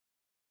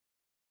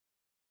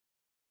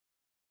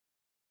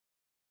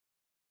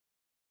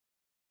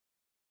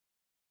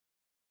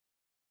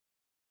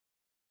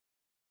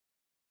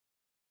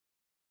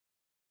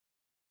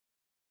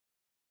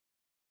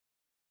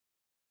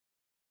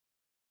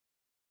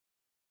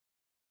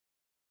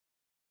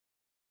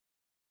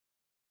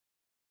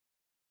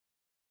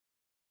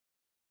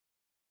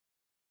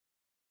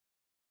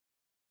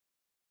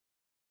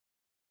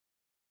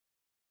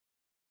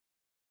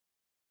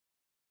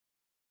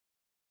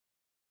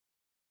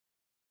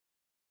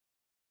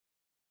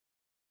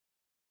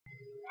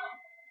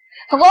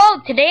Hello,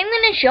 today I'm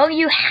going to show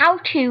you how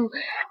to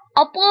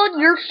upload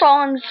your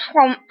songs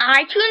from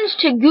iTunes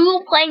to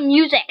Google Play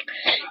Music.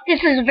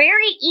 This is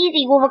very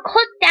easy with a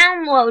quick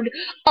download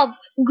of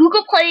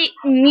Google Play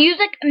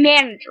Music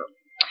Manager.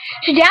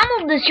 To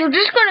download this, you're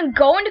just going to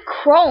go into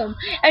Chrome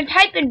and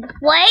type in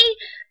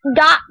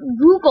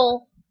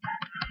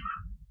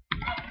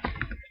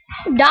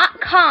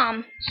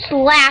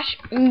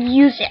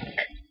play.google.com/music.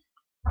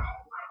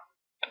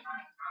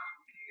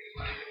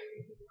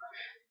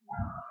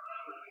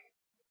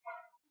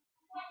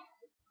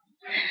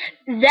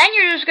 Then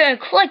you're just going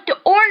to click the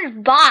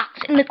orange box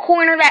in the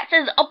corner that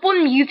says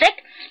Upload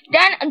Music.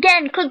 Then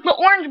again, click the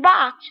orange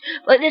box,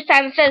 but this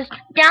time it says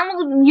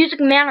Download Music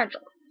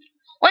Manager.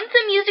 Once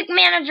the Music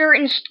Manager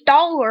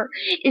installer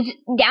is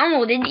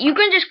downloaded, you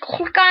can just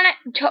click on it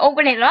to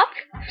open it up.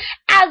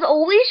 As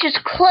always,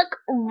 just click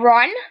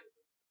Run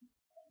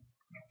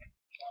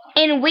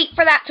and wait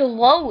for that to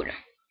load.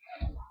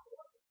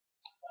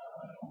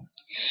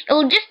 It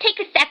will just take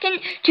a second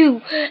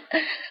to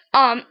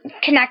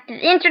connect to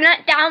the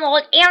internet,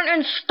 download, and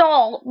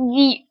install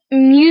the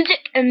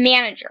Music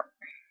Manager.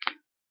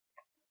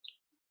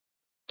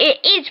 It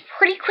is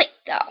pretty quick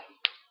though.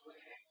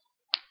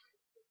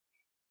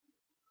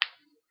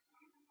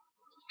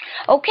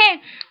 Okay,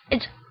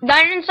 it's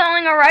done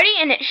installing already,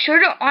 and it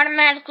should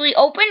automatically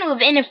open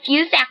within a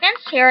few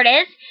seconds. Here it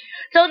is.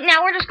 So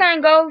now we're just going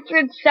to go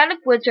through the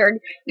setup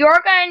wizard.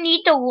 You're going to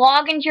need to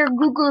log into your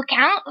Google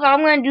account, so I'm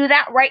going to do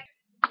that right.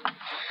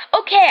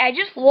 Okay, I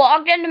just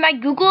logged into my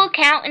Google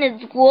account, and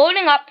it's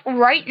loading up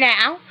right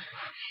now.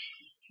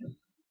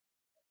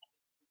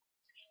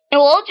 It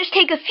will just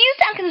take a few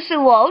seconds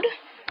to load,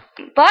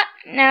 but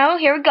now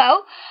here we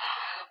go.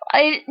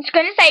 It's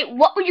going to say,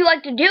 what would you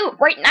like to do?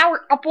 Right now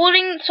we're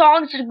uploading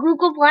songs to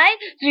Google Play,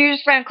 so you're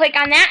just going to click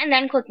on that and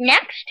then click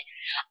Next.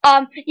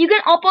 You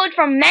can upload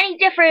from many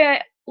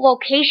different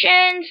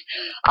locations,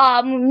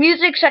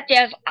 music such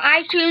as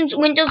iTunes,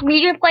 Windows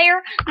Media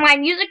Player, My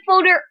Music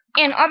folder,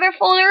 and other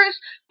folders,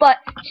 but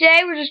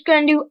today we're just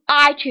going to do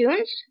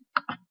iTunes.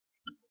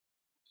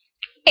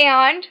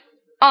 And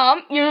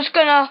you're just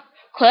going to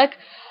click,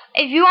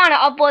 if you want to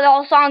upload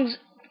all songs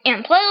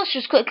in playlist,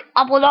 just click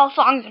Upload All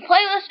Songs in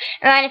Playlist,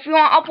 and then if you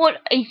want to upload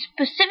a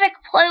specific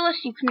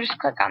playlist, you can just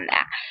click on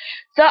that.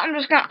 So I'm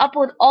just going to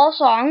upload all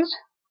songs.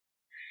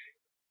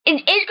 It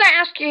is going to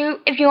ask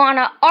you if you want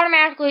to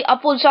automatically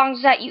upload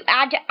songs that you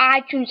add to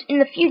iTunes in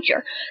the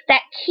future.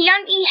 That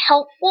can be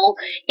helpful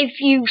if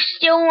you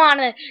still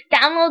want to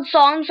download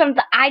songs from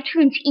the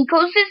iTunes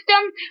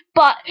ecosystem,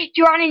 but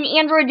you're on an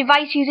Android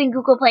device using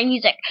Google Play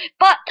Music.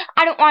 But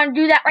I don't want to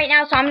do that right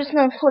now, so I'm just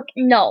going to click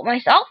No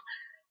myself.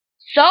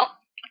 So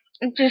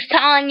I'm just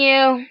telling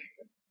you,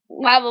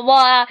 blah blah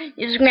blah,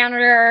 Music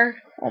Manager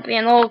will be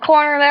in the little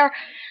corner there.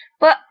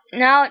 But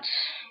now it's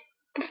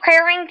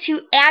preparing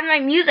to add my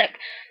music.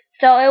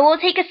 So it will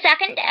take a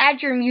second to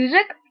add your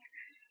music.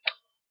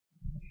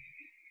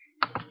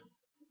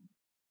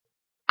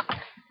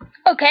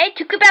 Okay, it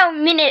took about a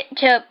minute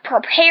to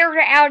prepare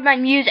to add my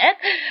music.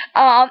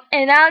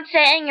 And now it's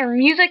saying your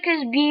music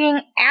is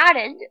being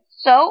added.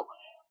 So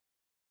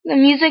the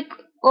music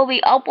will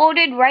be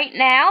uploaded right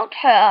now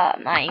to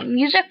my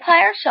music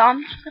player. So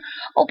I'm just going to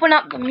open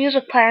up the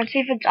music player and see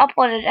if it's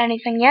uploaded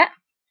anything yet.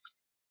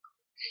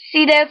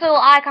 See, there's a little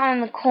icon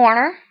in the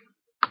corner.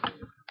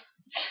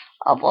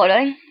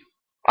 Uploading.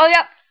 Oh,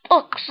 yep.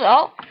 Look,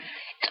 so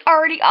it's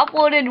already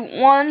uploaded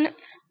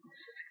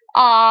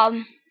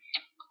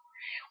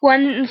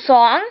one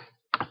song.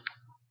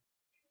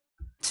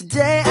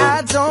 Today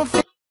I don't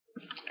feel.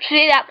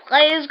 See, that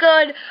plays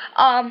good.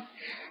 I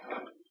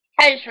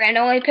just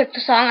randomly picked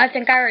a song. I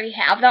think I already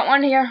have that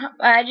one here.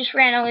 I just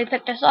randomly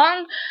picked a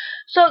song,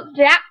 so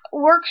that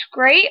works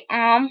great.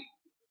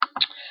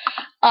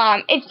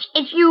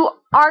 If you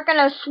are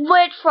gonna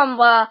switch from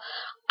the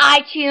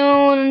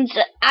iTunes,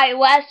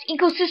 iOS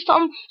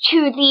ecosystem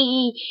to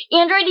the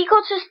Android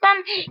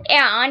ecosystem,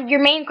 and your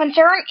main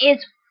concern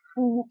is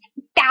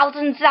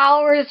thousands of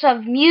hours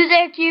of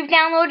music you've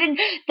downloaded,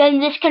 then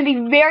this can be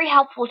very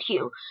helpful to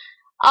you.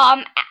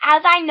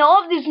 As I know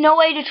of, there's no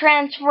way to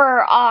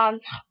transfer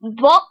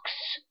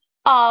books,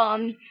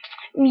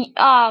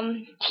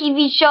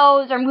 TV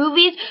shows, or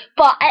movies,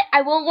 but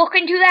I will look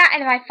into that,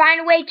 and if I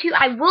find a way to,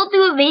 I will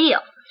do a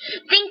video.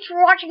 Thanks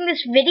for watching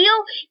this video,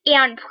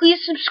 and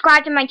please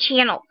subscribe to my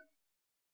channel.